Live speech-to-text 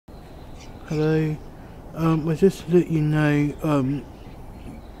Hello. I just to let you know,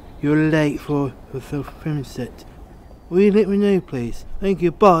 you're late for the film set. Will you let me know, please? Thank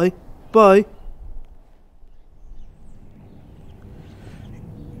you. Bye. Bye.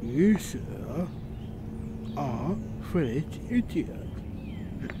 You, sir, are French idiot.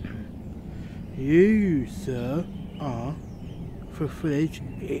 You, sir, are French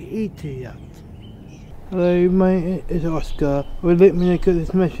idiot. Hello, mate. It's Oscar. Will you let me know get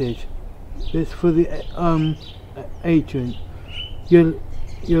this message? It's for the agent. You're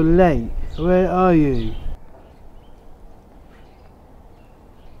late. Where are you?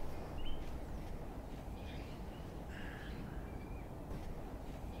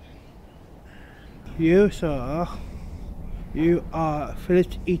 You, sir, you are a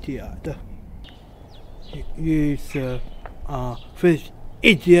French idiot. You, sir, are French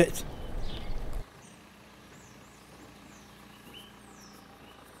idiot.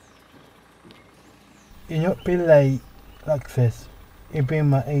 You're not be late like this. You're being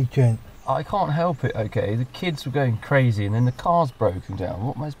my agent. I can't help it, okay? The kids were going crazy and then the car's broken down.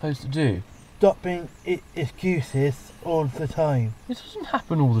 What am I supposed to do? Stop being excuses all the time. It doesn't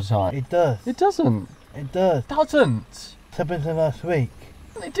happen all the time. It does. It doesn't. It does. It doesn't. It happened last week.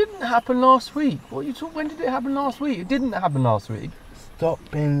 It didn't happen last week. What you talk? When did it happen last week? It didn't happen last week. Stop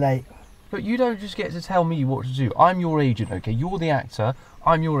being late. But you don't just get to tell me what to do. I'm your agent, okay? You're the actor.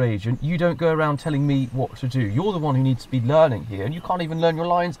 I'm your agent. You don't go around telling me what to do. You're the one who needs to be learning here, and you can't even learn your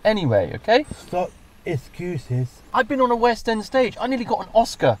lines anyway, okay? Stop excuses. I've been on a West End stage. I nearly got an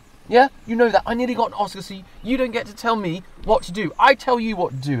Oscar. Yeah? You know that. I nearly got an Oscar, so you don't get to tell me what to do. I tell you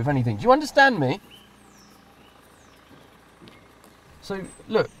what to do, if anything. Do you understand me? So,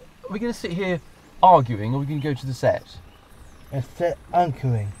 look, are we going to sit here arguing, or are we going to go to the set? A set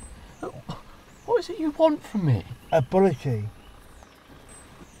anchoring. What is it you want from me? Apology.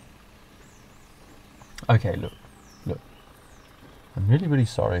 Okay, look. I'm really, really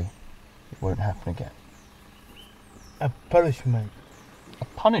sorry. It won't happen again. A punishment. A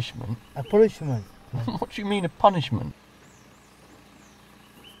punishment? A punishment. What do you mean a punishment?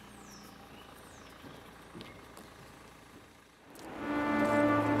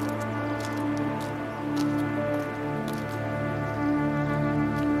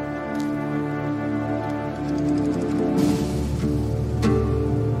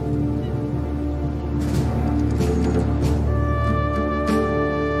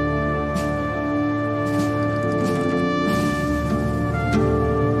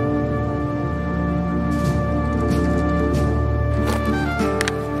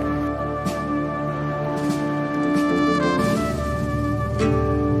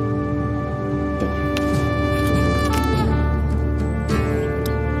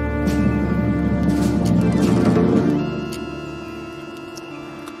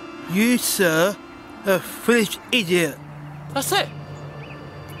 You, sir, are a French idiot. That's it.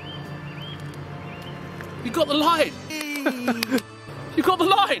 You got the line. You got the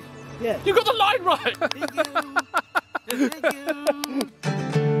line. Yeah. You got the line right. Thank you. Thank you.